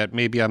fact that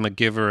maybe I'm a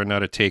giver and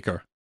not a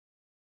taker.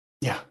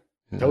 Yeah,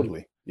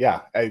 totally.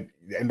 Yeah.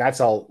 And that's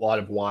a lot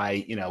of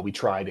why, we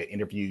try to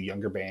interview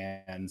younger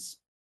bands.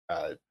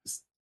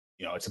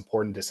 It's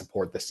important to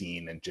support the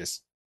scene, and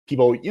just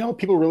people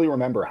really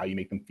remember how you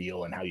make them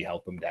feel and how you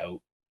help them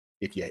out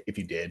if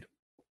you did.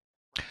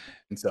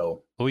 And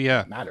so,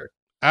 it matters.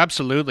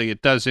 Absolutely,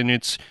 it does.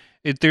 And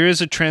there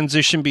is a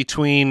transition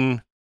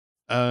between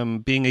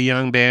being a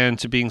young band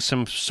to being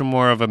some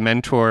more of a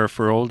mentor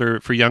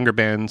for younger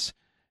bands.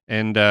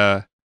 And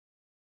I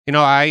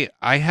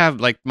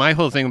have, like, my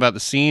whole thing about the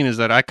scene is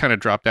that I kind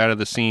of dropped out of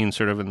the scene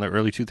sort of in the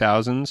early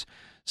 2000s.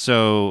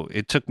 So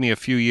it took me a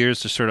few years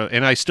to sort of,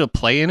 and I still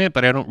play in it,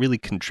 but I don't really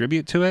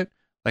contribute to it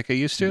like I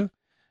used to.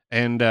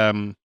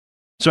 And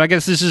so I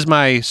guess this is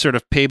my sort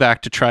of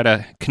payback to try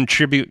to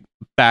contribute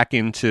back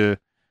into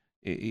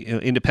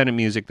independent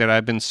music that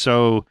I've been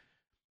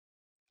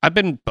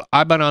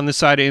on the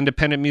side of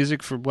independent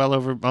music for well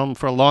over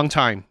for a long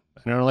time.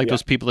 I don't like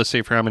those people that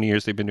say for how many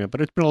years they've been doing it,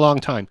 but it's been a long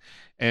time.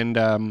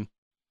 And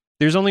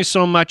there's only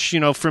so much,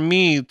 for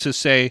me to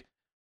say,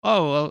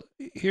 Oh well,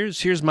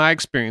 here's my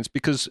experience,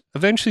 because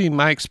eventually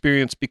my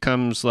experience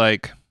becomes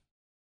like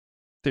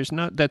there's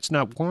not that's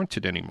not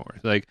warranted anymore.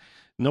 Like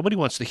nobody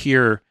wants to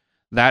hear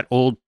that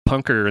old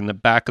punker in the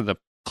back of the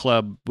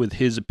club with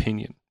his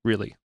opinion,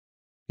 really.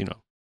 You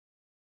know.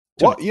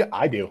 To Well, yeah,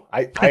 I do.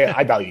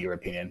 I value your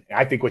opinion.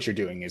 I think what you're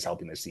doing is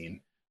helping the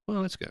scene.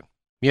 well, that's good.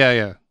 Yeah,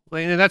 yeah.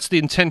 Well, and that's the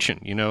intention,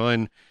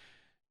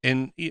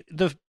 and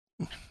the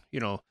you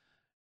know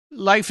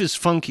life is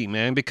funky,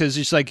 man, because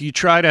it's like you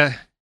try to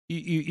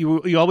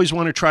you always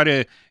want to try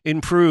to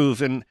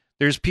improve, and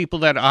there's people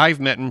that I've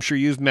met, and I'm sure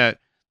you've met,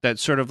 that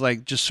sort of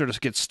like just sort of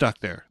get stuck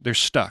there. They're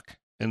stuck,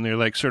 and they're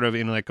like sort of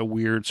in like a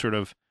weird sort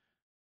of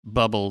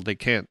bubble. They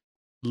can't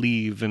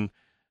leave, and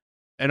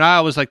I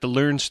always like to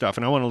learn stuff,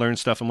 and I want to learn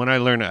stuff, and when I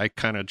learn it, I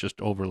kind of just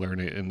overlearn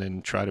it, and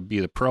then try to be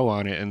the pro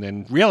on it, and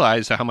then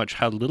realize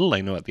how little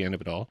I know at the end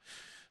of it all,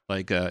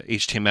 like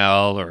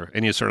HTML or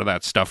any sort of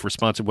that stuff,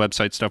 responsive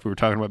website stuff we were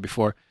talking about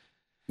before.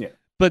 Yeah.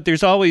 But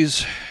there's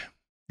always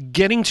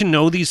getting to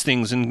know these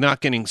things and not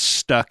getting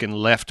stuck and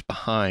left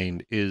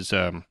behind is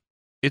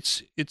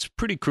it's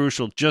pretty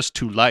crucial just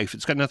to life.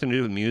 It's got nothing to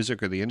do with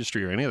music or the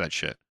industry or any of that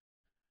shit.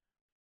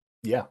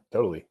 Yeah,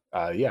 totally.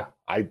 Yeah,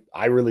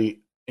 I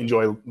really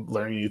enjoy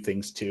learning new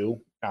things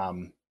too.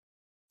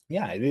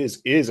 Yeah, it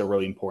is a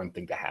really important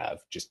thing to have,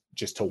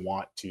 just to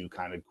want to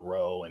kind of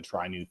grow and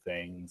try new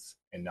things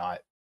and not,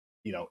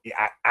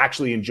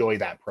 actually enjoy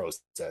that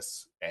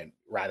process, and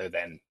rather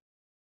than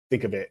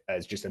think of it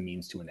as just a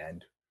means to an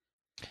end.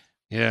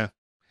 Yeah.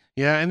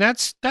 Yeah, and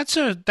that's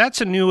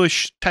a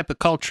newish type of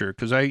culture,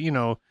 because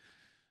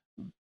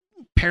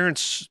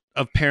parents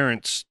of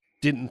parents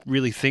didn't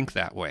really think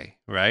that way,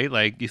 right?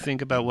 Like you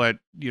think about Mhm.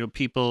 what,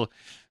 people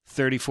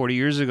 30, 40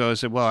 years ago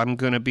said, well, I'm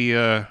going to be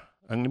a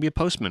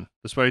postman.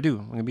 That's what I do.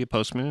 I'm going to be a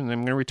postman, and I'm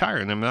going to retire,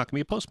 and I'm not going to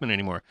be a postman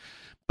anymore.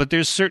 But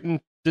there's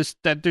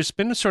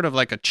been a sort of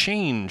like a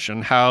change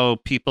in how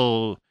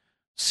people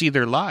see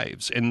their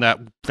lives, and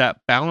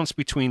that balance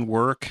between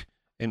work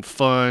and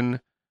fun,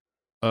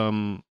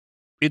 um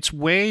it's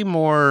way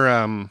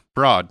more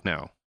broad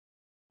now,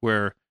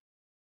 where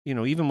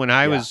even when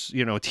I Yeah, was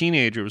a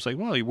teenager, it was like,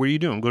 well, what are you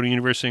doing? Go to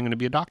university, I'm going to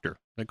be a doctor.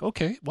 Like,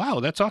 okay, wow,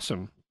 that's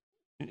awesome.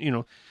 you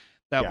know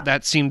that yeah.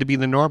 that seemed to be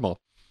the normal.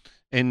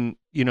 And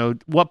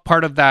what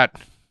part of that,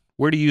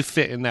 where do you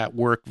fit in that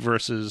work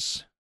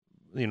versus,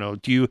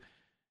 do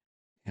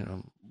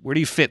where do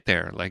you fit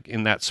there, like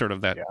in that sort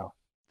of that Yeah.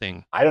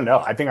 thing? I don't know.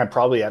 I think I'm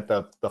probably at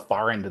the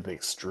far end of the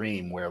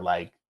extreme where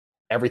like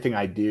everything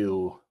I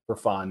do for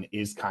fun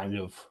is kind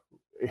of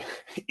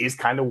is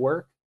kind of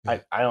work. Yeah.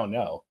 I don't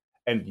know.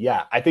 And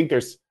yeah, I think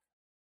there's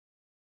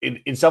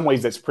in some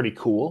ways that's pretty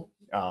cool.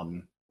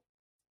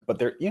 But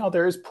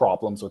there is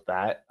problems with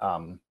that.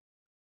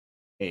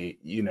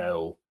 You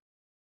know,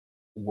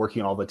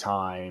 working all the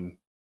time,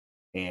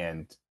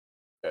 and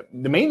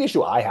the main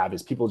issue I have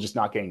is people just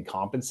not getting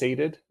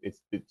compensated. It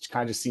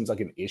kind of just seems like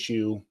an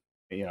issue.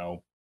 You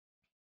know,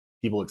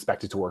 people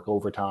expected to work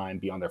overtime,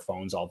 be on their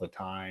phones all the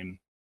time,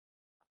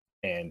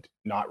 and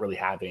not really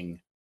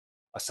having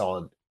a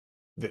solid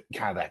the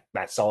kind of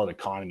that solid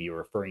economy you're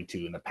referring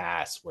to in the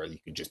past, where you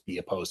could just be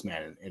a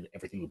postman and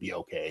everything would be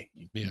okay.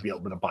 You'd Yeah. be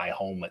able to buy a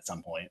home at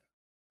some point.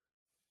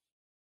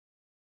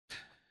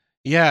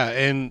 Yeah,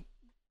 and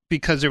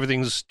because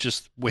everything's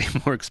just way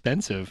more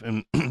expensive,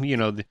 and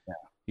Yeah.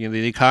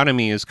 the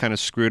economy is kind of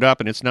screwed up,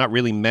 and it's not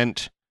really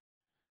meant.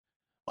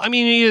 I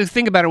mean, you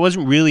think about it, it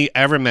wasn't really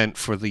ever meant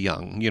for the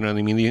young. You know what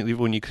I mean?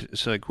 When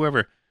it's like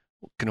whoever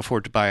can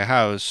afford to buy a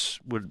house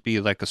would be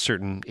like a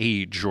certain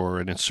age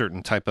or in a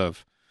certain type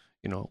of,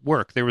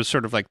 work. There was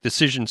sort of like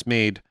decisions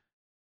made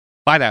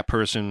by that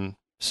person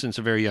since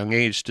a very young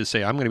age to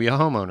say, I'm going to be a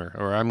homeowner,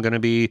 or I'm going to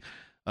be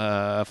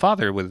a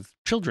father with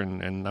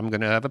children, and I'm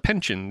going to have a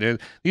pension.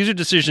 These are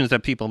decisions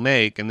that people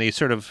make, and they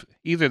sort of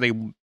either they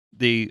want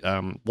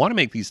to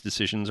make these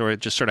decisions, or it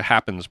just sort of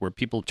happens where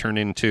people turn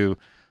into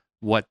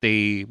what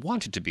they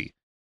want it to be,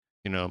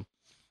 you know.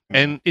 Mm.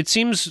 And it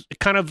seems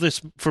kind of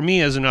this for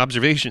me as an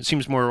observation. It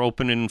seems more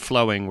open and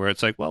flowing, where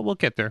it's like, well, we'll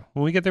get there.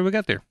 When we get there, we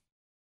get there.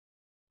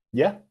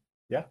 Yeah,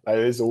 yeah, that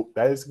is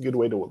a good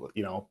way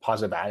to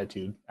positive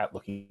attitude at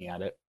looking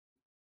at it.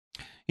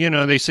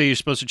 They say you're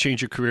supposed to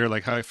change your career.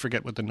 Like, I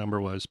forget what the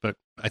number was, but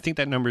I think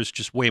that number is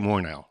just way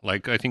more now.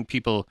 Like, I think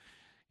people,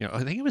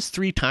 I think it was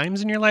 3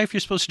 times in your life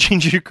you're supposed to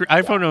change your career. I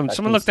Yeah, don't know. that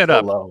Someone seems look that so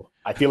up. low.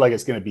 I feel like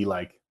it's going to be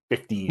like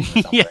 15 or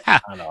something. Yeah,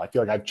 I don't know. I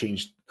feel like I've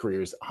changed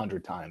careers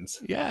 100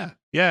 times. yeah,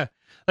 yeah.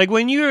 Like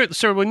when you're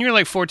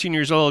like 14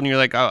 years old and you're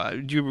like,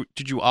 oh,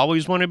 did you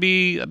always want to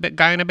be a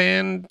guy in a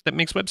band that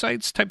makes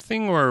websites type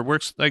thing, or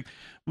works like,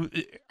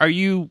 are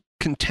you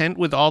content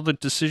with all the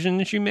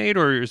decisions you made,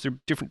 or is there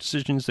different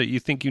decisions that you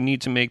think you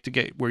need to make to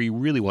get where you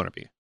really want to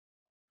be?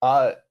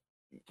 Uh,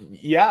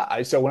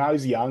 yeah. So when I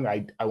was young,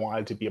 I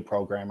wanted to be a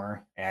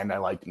programmer, and I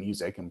liked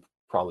music and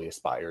probably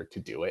aspired to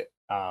do it.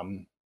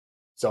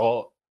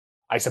 So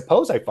I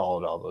suppose I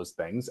followed all those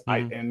things.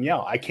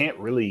 Mhm. I can't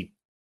really.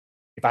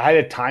 If I had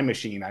a time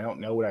machine, I don't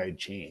know what I'd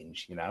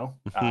change.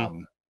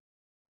 Mhm.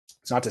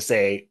 It's not to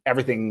say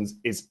everything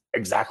is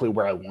exactly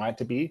where I want it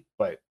to be,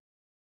 but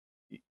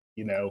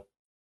you know,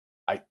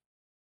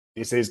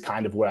 this is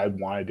kind of what I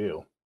want to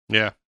do.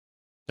 Yeah,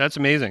 that's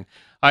amazing.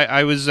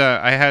 I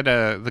had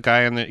the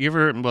guy on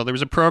there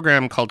was a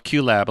program called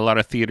QLab. A lot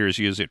of theaters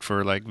use it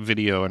for like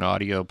video and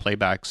audio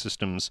playback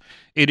systems.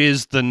 It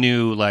is the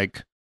new,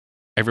 like,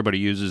 everybody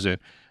uses it.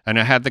 And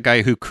I had the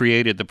guy who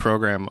created the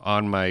program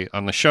on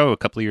the show a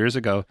couple of years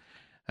ago.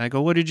 I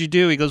go, "What did you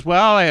do?" He goes,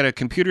 "Well, I had a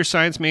computer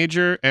science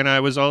major and I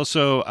was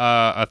also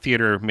a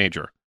theater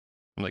major."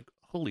 I'm like,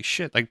 "Holy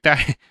shit!" Like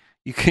that,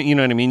 you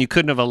know what I mean? You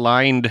couldn't have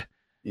aligned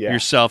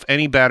yourself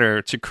any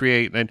better to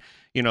create. And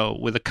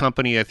with a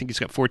company, I think he's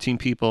got 14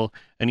 people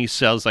and he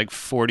sells like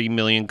 40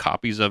 million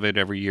copies of it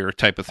every year,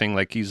 type of thing.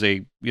 Like he's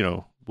a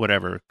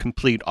whatever,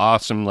 complete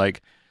awesome,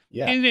 like.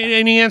 Yeah.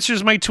 And he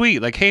answers my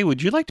tweet like, "Hey,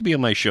 would you like to be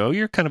on my show?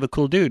 You're kind of a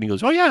cool dude." And he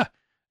goes, "Oh yeah."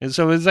 And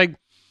so it's like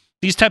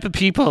these type of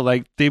people,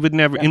 like, they would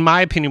never, in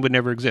my opinion, would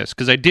never exist.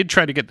 Because I did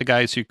try to get the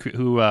guys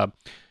who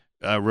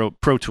wrote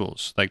Pro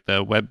Tools, like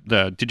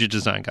the Digit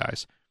Design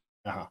guys.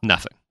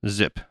 Nothing.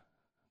 Zip.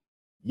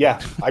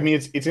 Yeah, I mean,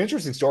 it's an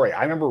interesting story.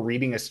 I remember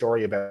reading a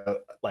story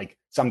about like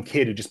some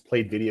kid who just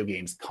played video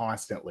games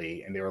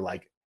constantly, and they were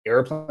like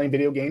airplane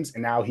video games,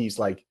 and now he's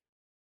like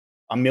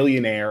a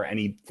millionaire and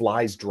he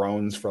flies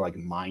drones for like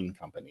mine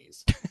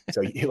companies.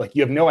 So you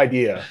have no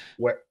idea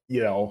where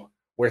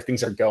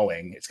things are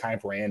going. It's kind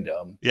of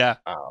random. Yeah.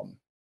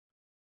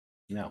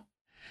 No.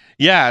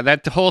 Yeah,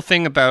 that whole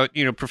thing about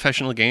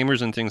professional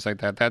gamers and things like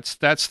that.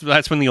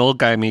 That's when the old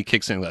guy me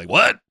kicks in. Like,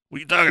 what? What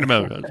are you talking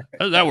about? How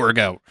does that work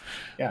out?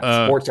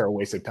 Yeah, sports are a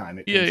waste of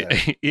time.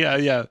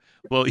 Yeah.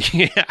 Well,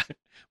 yeah.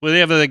 Well, they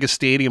have like a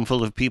stadium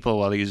full of people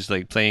while he's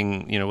like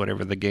playing,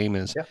 whatever the game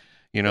is. Yeah.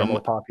 They're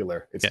more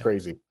popular. It's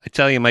crazy. I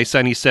tell you, my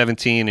son, he's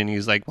 17 and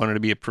he's like wanted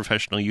to be a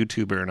professional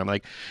YouTuber. And I'm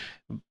like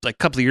a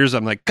couple of years,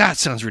 I'm like, God,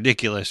 sounds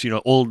ridiculous.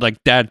 Old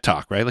like dad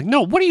talk, right? Like,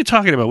 no, what are you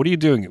talking about? What are you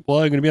doing? Well,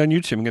 I'm going to be on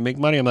YouTube. I'm going to make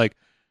money. I'm like,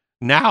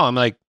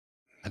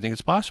 I think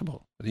it's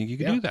possible. I think you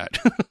can do that.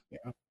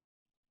 Yeah.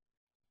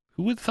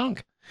 Who would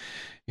thunk?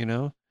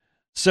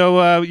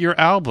 So your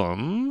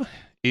album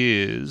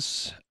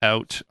is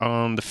out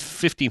on the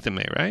 15th of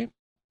May, right?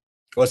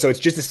 Well, so it's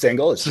just a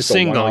single. It's just a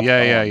single.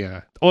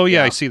 Yeah. Oh,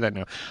 yeah, I see that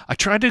now. I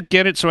tried to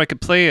get it so I could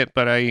play it,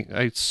 but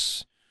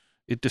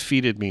it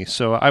defeated me.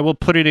 So I will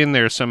put it in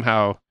there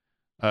somehow,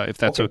 if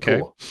that's okay.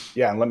 Cool.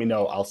 Yeah, and let me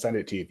know. I'll send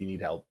it to you if you need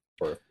help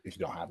or if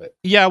you don't have it.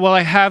 Yeah, well,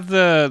 I have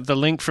the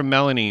link from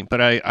Melanie, but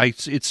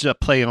it's a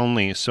play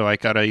only, so I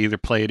gotta either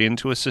play it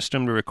into a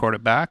system to record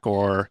it back,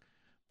 or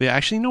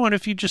actually, you know what?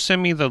 If you just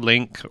send me the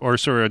link or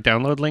sort of a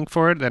download link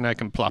for it, then I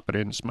can plop it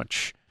in. It's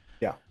much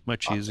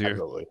easier.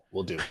 Absolutely,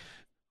 we'll do.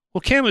 Well,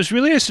 Cam, it was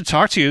really nice to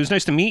talk to you. It was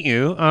nice to meet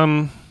you.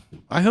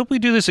 I hope we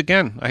do this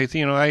again. I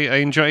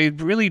enjoy.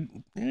 Really,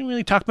 didn't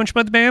really talk much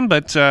about the band,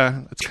 but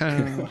it's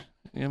kind of.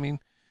 I mean,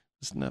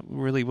 it's not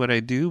really what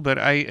I do, but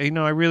I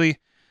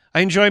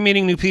enjoy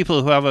meeting new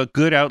people who have a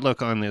good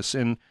outlook on this,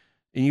 and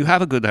you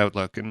have a good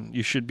outlook, and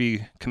you should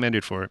be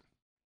commended for it.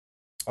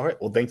 All right.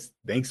 Well, thanks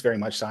very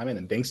much, Simon,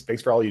 and thanks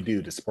for all you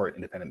do to support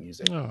independent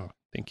music. Oh,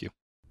 thank you.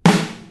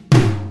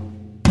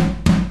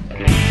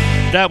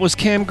 That was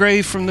Cam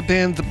Gray from the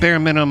band The Bare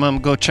Minimum.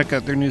 Go check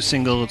out their new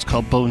single. It's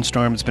called Bone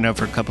Storm. It's been out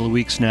for a couple of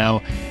weeks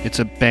now. It's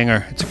a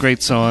banger. It's a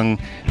great song,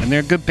 and they're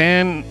a good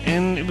band,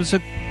 and it was a,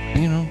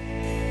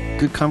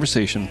 good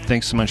conversation.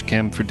 Thanks so much,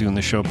 Cam, for doing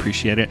the show.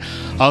 Appreciate it.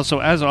 Also,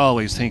 as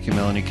always, thank you,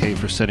 Melanie Kay,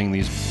 for setting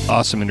these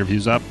awesome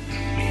interviews up.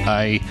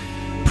 I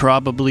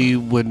probably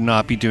would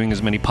not be doing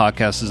as many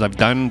podcasts as I've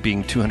done,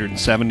 being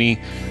 270.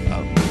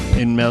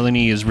 And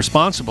Melanie is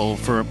responsible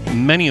for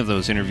many of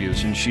those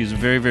interviews, and she's a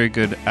very, very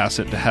good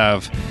asset to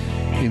have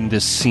in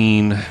this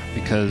scene,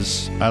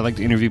 because I like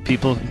to interview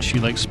people and she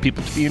likes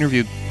people to be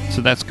interviewed.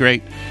 So that's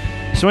great.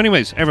 So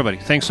anyways, everybody,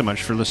 thanks so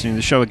much for listening to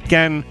the show.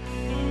 Again,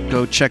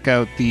 go check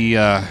out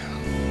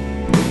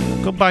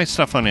go buy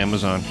stuff on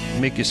Amazon.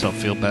 Make yourself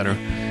feel better.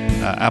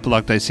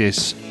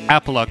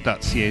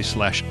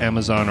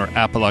 Apologue.ca/Amazon or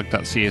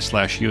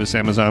apologue.ca/US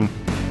Amazon.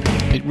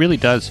 It really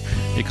does.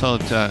 They call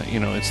it,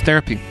 it's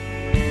therapy.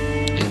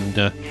 And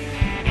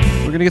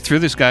we're going to get through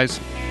this, guys.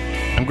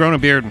 I'm growing a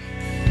beard.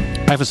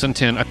 I have a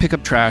suntan. I pick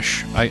up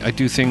trash. I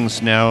do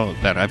things now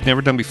that I've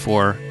never done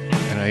before,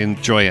 and I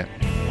enjoy it.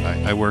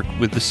 I work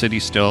with the city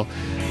still.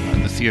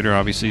 The theater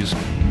obviously is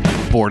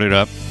boarded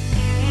up.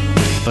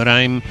 But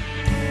I'm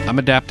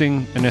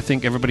adapting, and I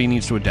think everybody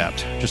needs to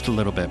adapt just a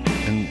little bit.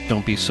 And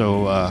don't be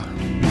so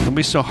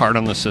hard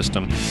on the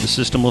system. The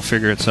system will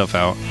figure itself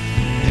out.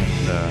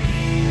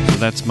 And so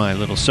that's my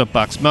little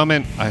soapbox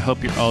moment. I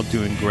hope you're all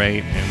doing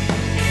great,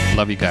 and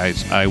love you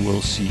guys. I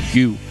will see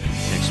you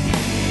next week.